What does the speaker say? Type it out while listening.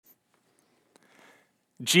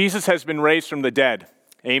Jesus has been raised from the dead.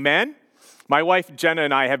 Amen? My wife Jenna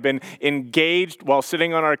and I have been engaged while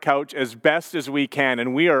sitting on our couch as best as we can,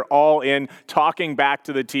 and we are all in talking back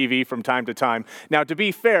to the TV from time to time. Now, to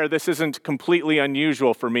be fair, this isn't completely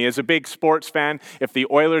unusual for me. As a big sports fan, if the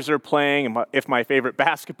Oilers are playing, if my favorite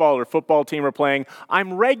basketball or football team are playing,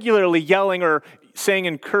 I'm regularly yelling or saying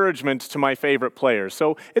encouragement to my favorite players.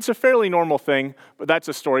 So it's a fairly normal thing, but that's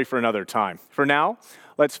a story for another time. For now,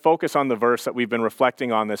 let's focus on the verse that we've been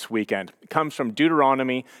reflecting on this weekend. It comes from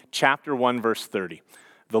Deuteronomy chapter 1, verse 30.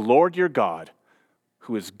 The Lord your God,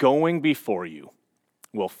 who is going before you,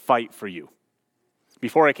 will fight for you.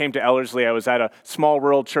 Before I came to Ellerslie, I was at a small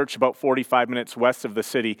rural church about 45 minutes west of the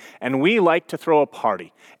city, and we liked to throw a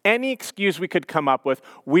party. Any excuse we could come up with,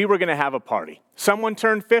 we were going to have a party. Someone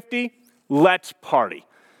turned 50, let's party.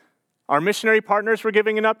 Our missionary partners were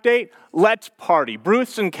giving an update. Let's party.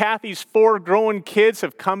 Bruce and Kathy's 4 growing kids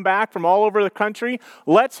have come back from all over the country.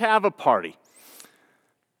 Let's have a party.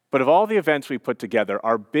 But of all the events we put together,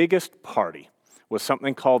 our biggest party was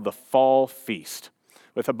something called the Fall Feast.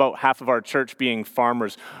 With about half of our church being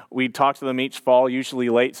farmers, we'd talk to them each fall, usually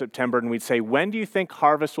late September, and we'd say, when do you think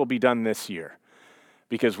harvest will be done this year?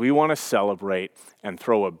 Because we want to celebrate and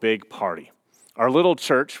throw a big party. Our little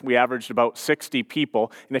church, we averaged about 60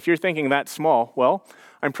 people, and if you're thinking that's small, well,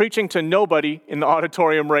 I'm preaching to nobody in the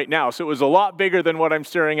auditorium right now, so it was a lot bigger than what I'm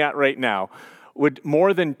staring at right now, would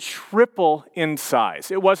more than triple in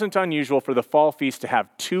size. It wasn't unusual for the Fall Feast to have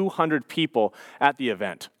 200 people at the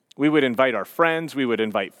event. We would invite our friends, we would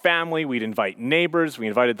invite family, we'd invite neighbors, we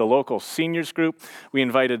invited the local seniors group, we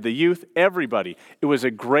invited the youth, everybody. It was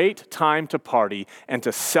a great time to party and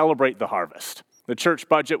to celebrate the harvest. The church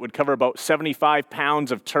budget would cover about 75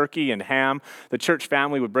 pounds of turkey and ham. The church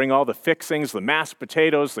family would bring all the fixings, the mashed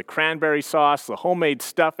potatoes, the cranberry sauce, the homemade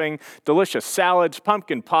stuffing, delicious salads,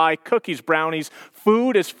 pumpkin pie, cookies, brownies,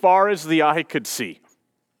 food as far as the eye could see.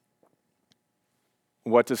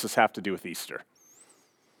 What does this have to do with Easter?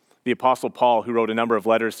 The Apostle Paul, who wrote a number of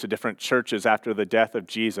letters to different churches after the death of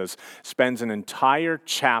Jesus, spends an entire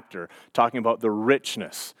chapter talking about the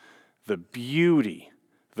richness, the beauty,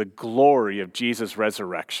 the glory of Jesus'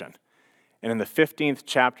 resurrection. And in the 15th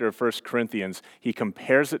chapter of 1 Corinthians, he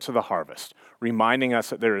compares it to the harvest, reminding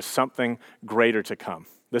us that there is something greater to come.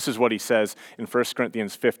 This is what he says in 1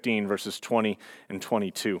 Corinthians 15, verses 20 and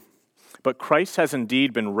 22. But Christ has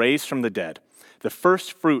indeed been raised from the dead, the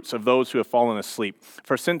first fruits of those who have fallen asleep.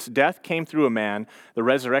 For since death came through a man, the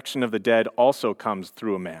resurrection of the dead also comes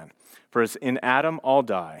through a man. For as in Adam all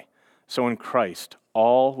die, so in Christ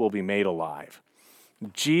all will be made alive.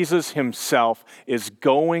 Jesus himself is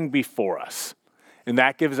going before us, and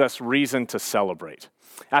that gives us reason to celebrate.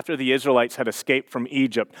 After the Israelites had escaped from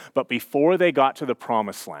Egypt, but before they got to the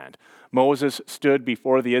Promised Land, Moses stood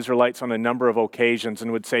before the Israelites on a number of occasions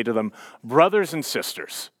and would say to them, brothers and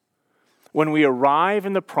sisters, when we arrive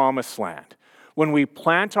in the Promised Land, when we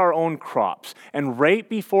plant our own crops, and right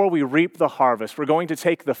before we reap the harvest, we're going to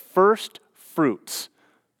take the first fruits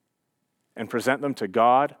and present them to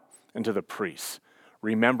God and to the priests,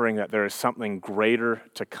 remembering that there is something greater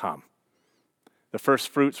to come. The first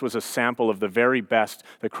fruits was a sample of the very best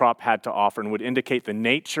the crop had to offer and would indicate the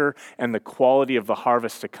nature and the quality of the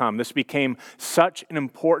harvest to come. This became such an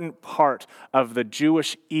important part of the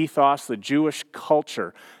Jewish ethos, the Jewish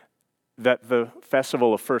culture, that the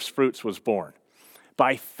festival of first fruits was born.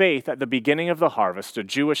 By faith, at the beginning of the harvest, a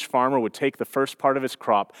Jewish farmer would take the first part of his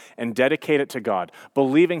crop and dedicate it to God,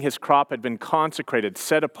 believing his crop had been consecrated,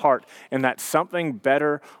 set apart, and that something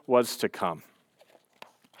better was to come.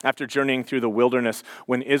 After journeying through the wilderness,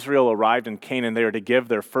 when Israel arrived in Canaan, they are to give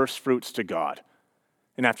their first fruits to God.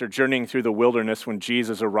 And after journeying through the wilderness, when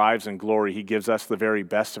Jesus arrives in glory, he gives us the very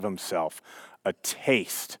best of himself, a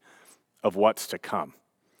taste of what's to come.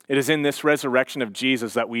 It is in this resurrection of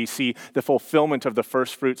Jesus that we see the fulfillment of the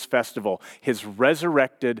First Fruits Festival, his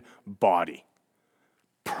resurrected body.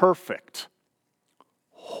 Perfect,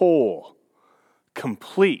 whole,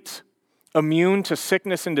 complete, immune to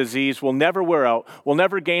sickness and disease, will never wear out, will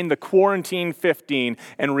never gain the quarantine 15,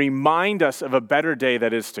 and remind us of a better day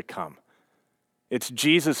that is to come. It's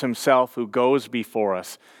Jesus himself who goes before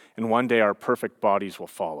us, and one day our perfect bodies will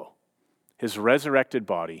follow. His resurrected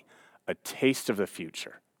body, a taste of the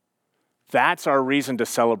future. That's our reason to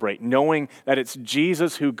celebrate, knowing that it's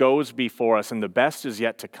Jesus who goes before us and the best is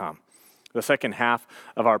yet to come. The second half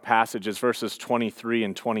of our passage is verses 23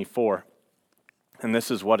 and 24. And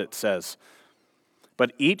this is what it says.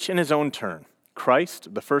 But each in his own turn,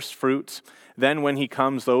 Christ, the first fruits, then when he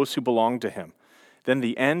comes, those who belong to him. Then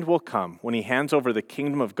the end will come when he hands over the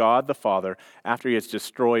kingdom of God the Father after he has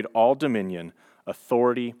destroyed all dominion,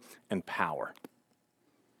 authority, and power.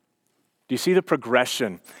 Do you see the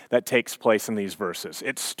progression that takes place in these verses?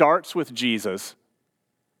 It starts with Jesus,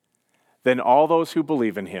 then all those who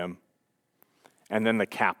believe in him, and then the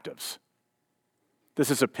captives.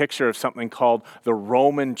 This is a picture of something called the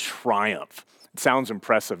Roman triumph. It sounds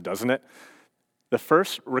impressive, doesn't it? The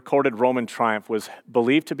first recorded Roman triumph was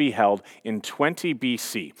believed to be held in 20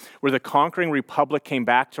 BC, where the conquering republic came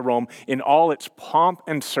back to Rome in all its pomp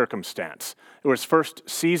and circumstance. It was first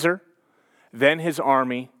Caesar, then his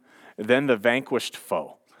army, then the vanquished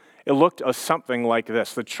foe. It looked something like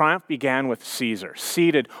this. The triumph began with Caesar,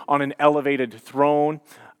 seated on an elevated throne,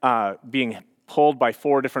 being pulled by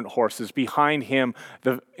 4 different horses. Behind him,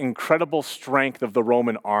 the incredible strength of the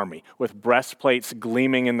Roman army, with breastplates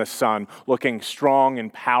gleaming in the sun, looking strong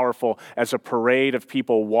and powerful as a parade of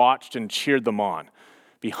people watched and cheered them on.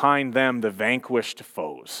 Behind them, the vanquished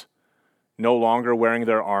foes, no longer wearing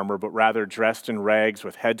their armor, but rather dressed in rags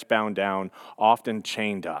with heads bound down, often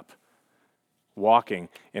chained up, walking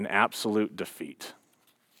in absolute defeat.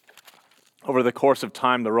 Over the course of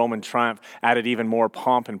time, the Roman triumph added even more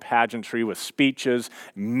pomp and pageantry with speeches,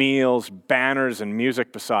 meals, banners, and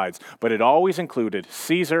music besides. But it always included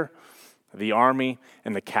Caesar, the army,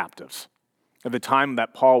 and the captives. At the time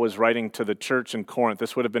that Paul was writing to the church in Corinth,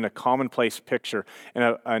 this would have been a commonplace picture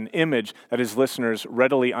and an image that his listeners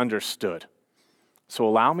readily understood. So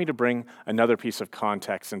allow me to bring another piece of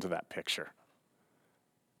context into that picture.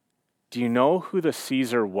 Do you know who the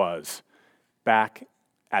Caesar was back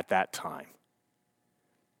at that time?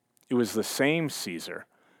 It was the same Caesar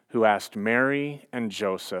who asked Mary and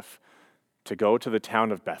Joseph to go to the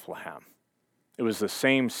town of Bethlehem. It was the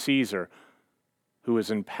same Caesar who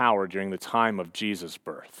was in power during the time of Jesus'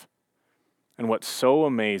 birth. And what's so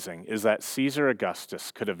amazing is that Caesar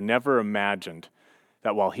Augustus could have never imagined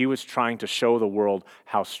that while he was trying to show the world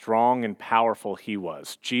how strong and powerful he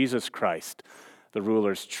was, Jesus Christ, the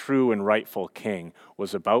ruler's true and rightful king,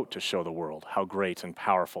 was about to show the world how great and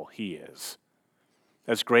powerful he is.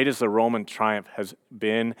 As great as the Roman triumph has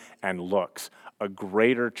been and looks, a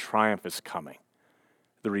greater triumph is coming.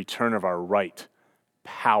 The return of our right,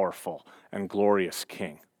 powerful, and glorious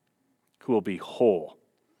king, who will be whole,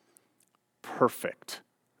 perfect,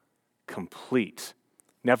 complete,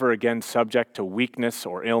 never again subject to weakness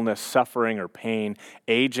or illness, suffering or pain,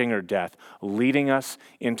 aging or death, leading us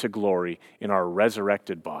into glory in our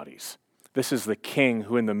resurrected bodies. This is the king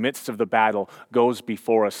who in the midst of the battle goes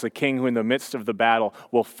before us, the king who in the midst of the battle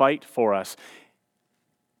will fight for us.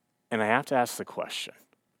 And I have to ask the question,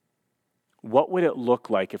 what would it look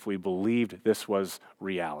like if we believed this was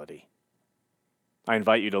reality? I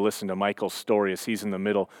invite you to listen to Michael's story as he's in the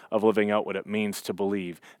middle of living out what it means to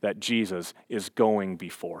believe that Jesus is going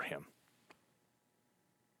before him.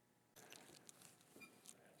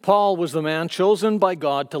 Paul was the man chosen by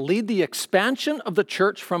God to lead the expansion of the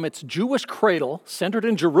church from its Jewish cradle, centered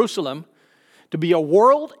in Jerusalem, to be a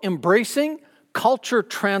world-embracing,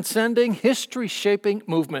 culture-transcending, history-shaping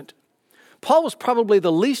movement. Paul was probably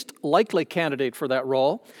the least likely candidate for that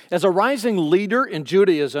role. As a rising leader in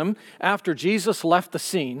Judaism after Jesus left the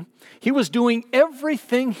scene, he was doing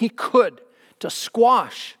everything he could to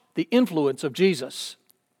squash the influence of Jesus.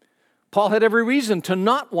 Paul had every reason to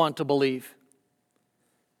not want to believe.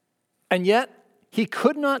 And yet, he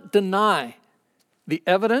could not deny the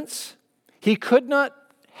evidence. He could not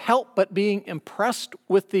help but being impressed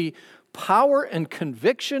with the power and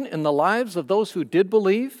conviction in the lives of those who did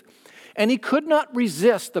believe. And he could not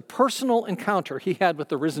resist the personal encounter he had with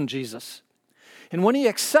the risen Jesus. And when he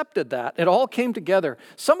accepted that, it all came together.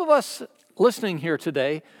 Some of us listening here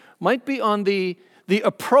today might be on the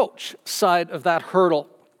approach side of that hurdle,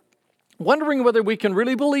 wondering whether we can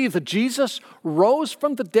really believe that Jesus rose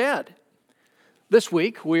from the dead. This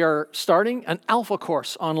week, we are starting an Alpha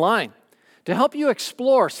course online to help you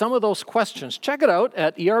explore some of those questions. Check it out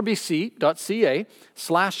at erbc.ca/alpha.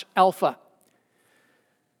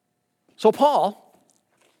 So Paul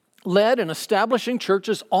led in establishing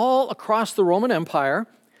churches all across the Roman Empire,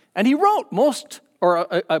 and he wrote more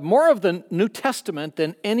of the New Testament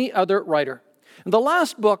than any other writer. And the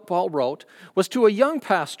last book Paul wrote was to a young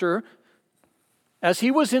pastor as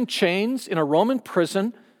he was in chains in a Roman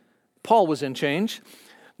prison. Paul was in chains,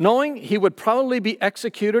 knowing he would probably be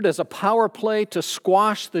executed as a power play to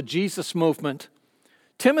squash the Jesus movement.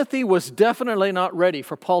 Timothy was definitely not ready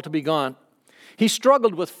for Paul to be gone. He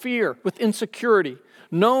struggled with fear, with insecurity,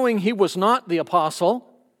 knowing he was not the apostle,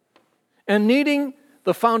 and needing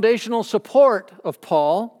the foundational support of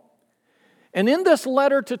Paul. And in this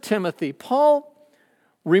letter to Timothy, Paul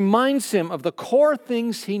reminds him of the core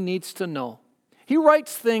things he needs to know. He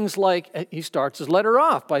writes things like, he starts his letter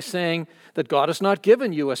off by saying that God has not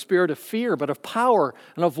given you a spirit of fear, but of power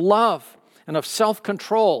and of love and of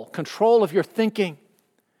self-control, control of your thinking.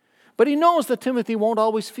 But he knows that Timothy won't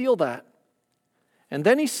always feel that. And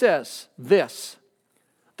then he says this,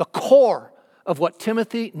 the core of what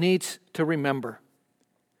Timothy needs to remember.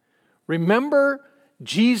 Remember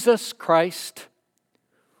Jesus Christ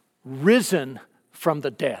risen from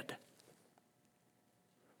the dead.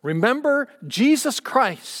 Remember Jesus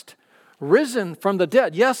Christ risen from the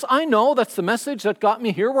dead. Yes, I know that's the message that got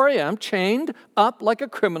me here where I am, chained up like a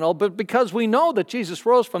criminal, but because we know that Jesus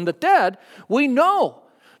rose from the dead, we know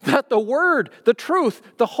that the word, the truth,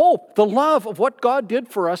 the hope, the love of what God did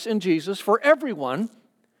for us in Jesus, for everyone,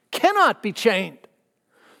 cannot be chained.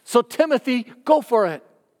 So Timothy, go for it.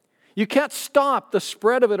 You can't stop the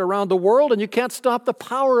spread of it around the world, and you can't stop the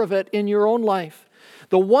power of it in your own life.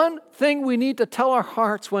 The one thing we need to tell our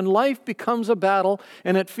hearts when life becomes a battle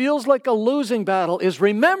and it feels like a losing battle is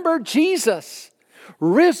remember Jesus,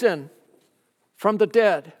 risen from the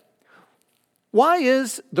dead. Why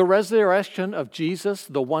is the resurrection of Jesus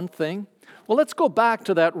the one thing? Well, let's go back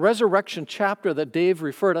to that resurrection chapter that Dave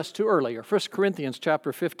referred us to earlier, 1 Corinthians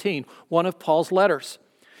chapter 15, one of Paul's letters.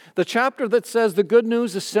 The chapter that says the good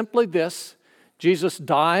news is simply this: Jesus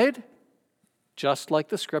died, just like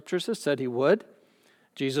the scriptures have said he would.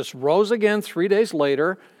 Jesus rose again 3 days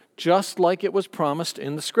later, just like it was promised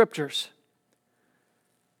in the scriptures.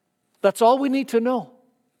 That's all we need to know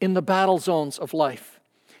in the battle zones of life.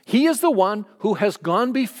 He is the one who has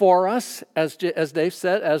gone before us, as Dave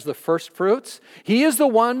said, as the first fruits. He is the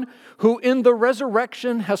one who in the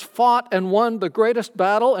resurrection has fought and won the greatest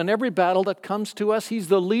battle and every battle that comes to us. He's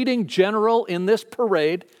the leading general in this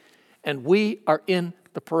parade, and we are in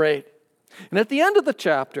the parade. And at the end of the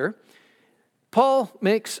chapter, Paul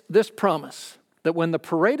makes this promise that when the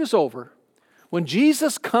parade is over, when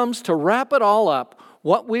Jesus comes to wrap it all up,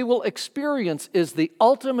 what we will experience is the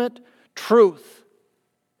ultimate truth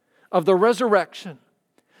of the resurrection,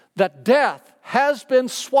 that death has been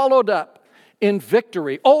swallowed up in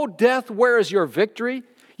victory. Oh, death, where is your victory?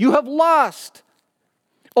 You have lost.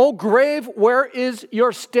 Oh, grave, where is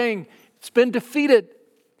your sting? It's been defeated.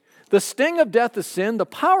 The sting of death is sin. The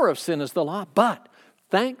power of sin is the law. But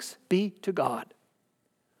thanks be to God,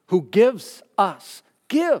 who gives us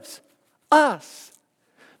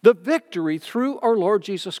the victory through our Lord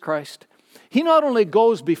Jesus Christ. He not only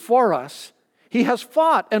goes before us, he has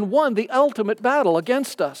fought and won the ultimate battle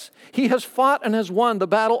against us. He has fought and has won the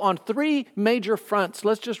battle on 3 major fronts.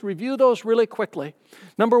 Let's just review those really quickly.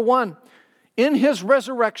 Number 1, in his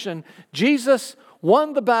resurrection, Jesus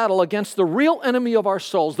won the battle against the real enemy of our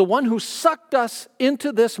souls, the one who sucked us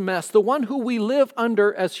into this mess, the one who we live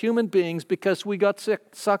under as human beings because we got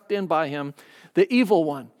sucked in by him, the evil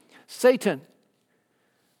one, Satan.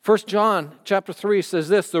 1 John chapter 3 says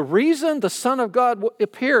this: the reason the Son of God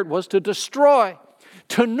appeared was to destroy,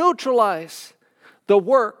 to neutralize the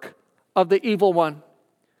work of the evil one.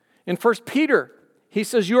 In 1 Peter, he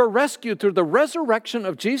says, you are rescued through the resurrection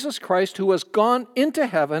of Jesus Christ, who has gone into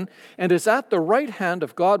heaven and is at the right hand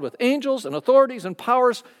of God, with angels and authorities and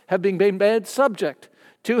powers have been made subject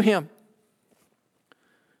to him.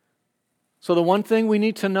 So the one thing we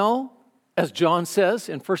need to know, as John says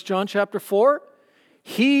in 1 John chapter 4,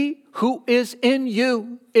 he who is in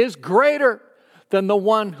you is greater than the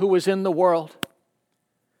one who is in the world.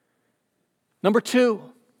 Number 2,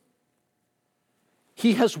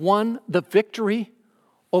 he has won the victory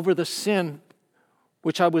over the sin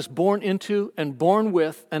which I was born into and born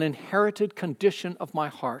with, an inherited condition of my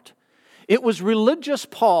heart. It was religious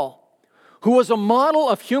Paul, who was a model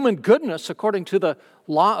of human goodness according to the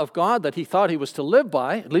law of God that he thought he was to live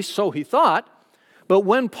by, at least so he thought. But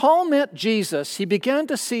when Paul met Jesus, he began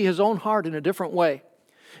to see his own heart in a different way.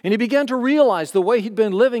 And he began to realize the way he'd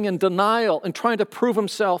been living in denial and trying to prove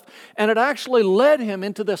himself. And it actually led him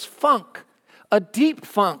into this funk, a deep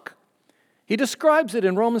funk. He describes it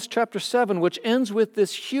in Romans chapter 7, which ends with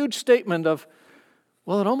this huge statement of,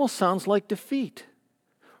 well, it almost sounds like defeat.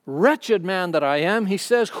 Wretched man that I am, he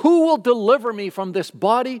says, who will deliver me from this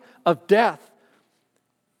body of death?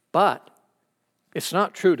 But it's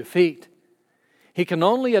not true defeat. He can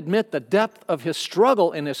only admit the depth of his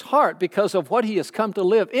struggle in his heart because of what he has come to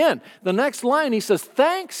live in. The next line, he says,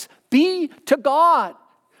 thanks be to God.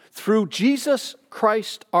 Through Jesus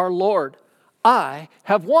Christ our Lord, I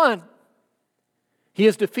have won. He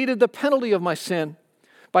has defeated the penalty of my sin.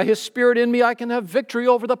 By his Spirit in me, I can have victory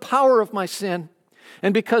over the power of my sin.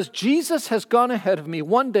 And because Jesus has gone ahead of me,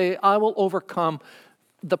 one day I will overcome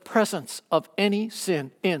the presence of any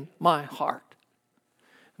sin in my heart.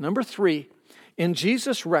 Number 3, in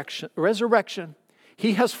Jesus' resurrection,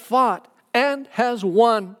 he has fought and has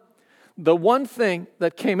won the one thing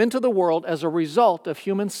that came into the world as a result of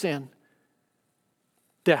human sin,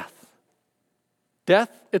 death.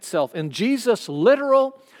 Death itself. In Jesus'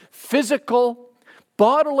 literal, physical,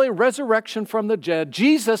 bodily resurrection from the dead,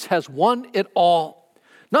 Jesus has won it all.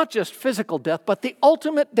 Not just physical death, but the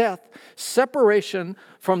ultimate death, separation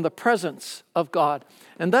from the presence of God.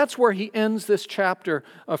 And that's where he ends this chapter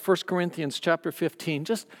of 1 Corinthians chapter 15.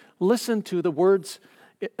 Just listen to the words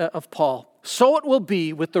of Paul. So it will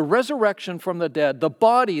be with the resurrection from the dead. The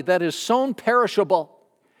body that is sown perishable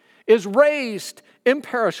is raised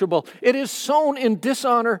imperishable. It is sown in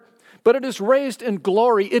dishonor, but it is raised in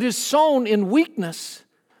glory. It is sown in weakness,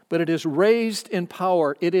 but it is raised in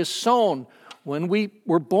power. It is sown when we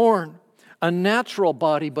were born, a natural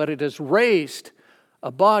body, but it is raised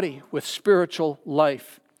a body with spiritual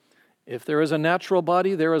life. If there is a natural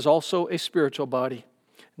body, there is also a spiritual body.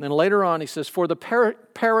 And then later on he says, for the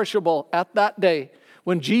perishable at that day,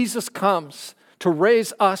 when Jesus comes to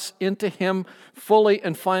raise us into him fully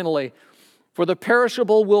and finally, for the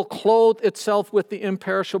perishable will clothe itself with the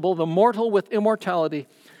imperishable, the mortal with immortality.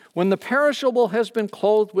 When the perishable has been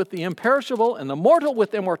clothed with the imperishable and the mortal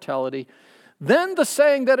with immortality, then the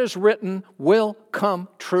saying that is written will come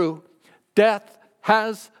true. Death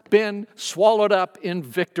has been swallowed up in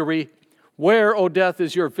victory. Where, O death,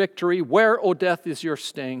 is your victory? Where, O death, is your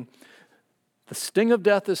sting? The sting of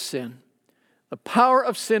death is sin. The power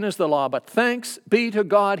of sin is the law. But thanks be to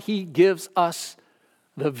God, he gives us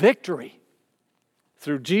the victory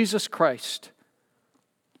through Jesus Christ,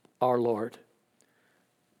 our Lord.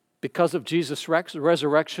 Because of Jesus'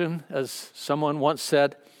 resurrection, as someone once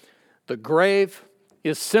said, the grave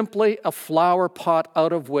is simply a flower pot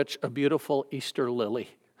out of which a beautiful Easter lily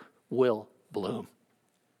will bloom.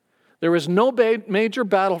 There is no major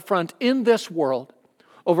battlefront in this world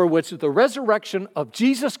over which the resurrection of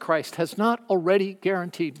Jesus Christ has not already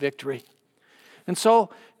guaranteed victory. And so,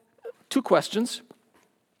 2 questions.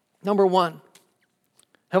 Number 1,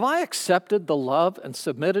 have I accepted the love and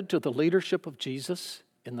submitted to the leadership of Jesus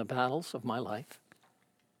in the battles of my life?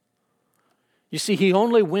 You see, he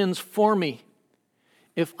only wins for me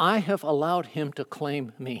if I have allowed him to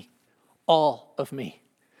claim me, all of me.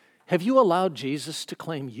 Have you allowed Jesus to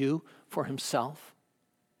claim you for himself?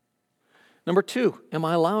 Number 2, am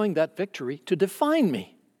I allowing that victory to define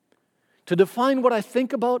me? To define what I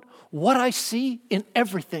think about, what I see in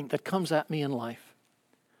everything that comes at me in life?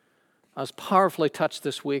 I was powerfully touched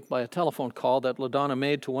this week by a telephone call that LaDonna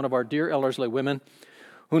made to one of our dear Ellerslie women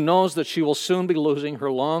who knows that she will soon be losing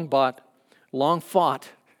her long-fought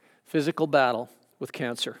physical battle with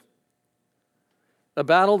cancer. A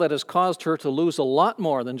battle that has caused her to lose a lot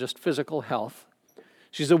more than just physical health.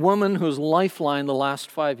 She's a woman whose lifeline the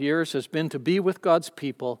last 5 years has been to be with God's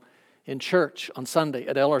people in church on Sunday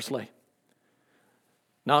at Ellerslie.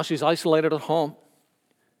 Now she's isolated at home,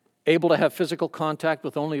 able to have physical contact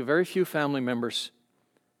with only a very few family members.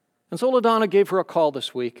 And so LaDonna gave her a call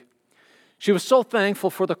this week. She was so thankful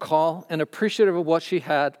for the call and appreciative of what she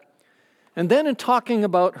had. And then in talking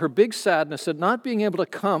about her big sadness at not being able to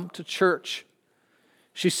come to church,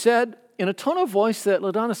 she said, in a tone of voice that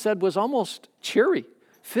LaDonna said was almost cheery,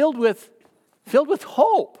 filled with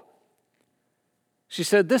hope. She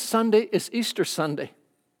said, this Sunday is Easter Sunday,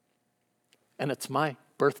 and it's my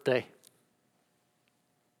birthday.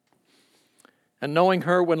 And knowing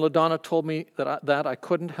her, when LaDonna told me that I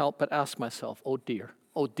couldn't help but ask myself, oh dear,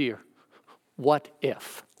 what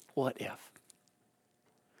if? What if?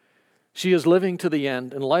 She is living to the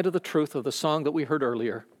end in light of the truth of the song that we heard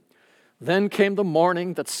earlier. Then came the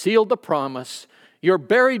morning that sealed the promise. Your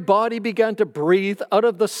buried body began to breathe. Out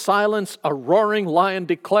of the silence, a roaring lion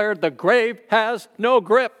declared, the grave has no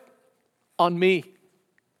grip on me.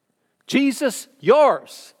 Jesus,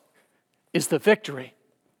 yours is the victory.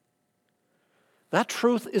 That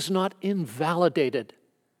truth is not invalidated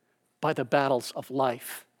by the battles of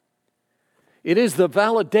life. It is the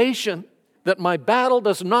validation that my battle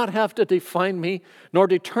does not have to define me nor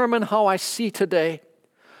determine how I see today.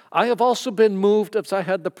 I have also been moved, as I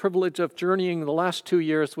had the privilege of journeying the last 2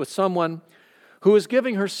 years with someone who is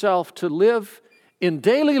giving herself to live in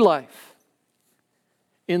daily life,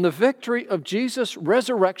 in the victory of Jesus'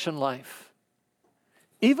 resurrection life,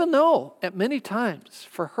 even though at many times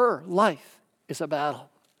for her life is a battle.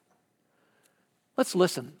 Let's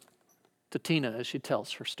listen to Tina as she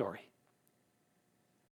tells her story.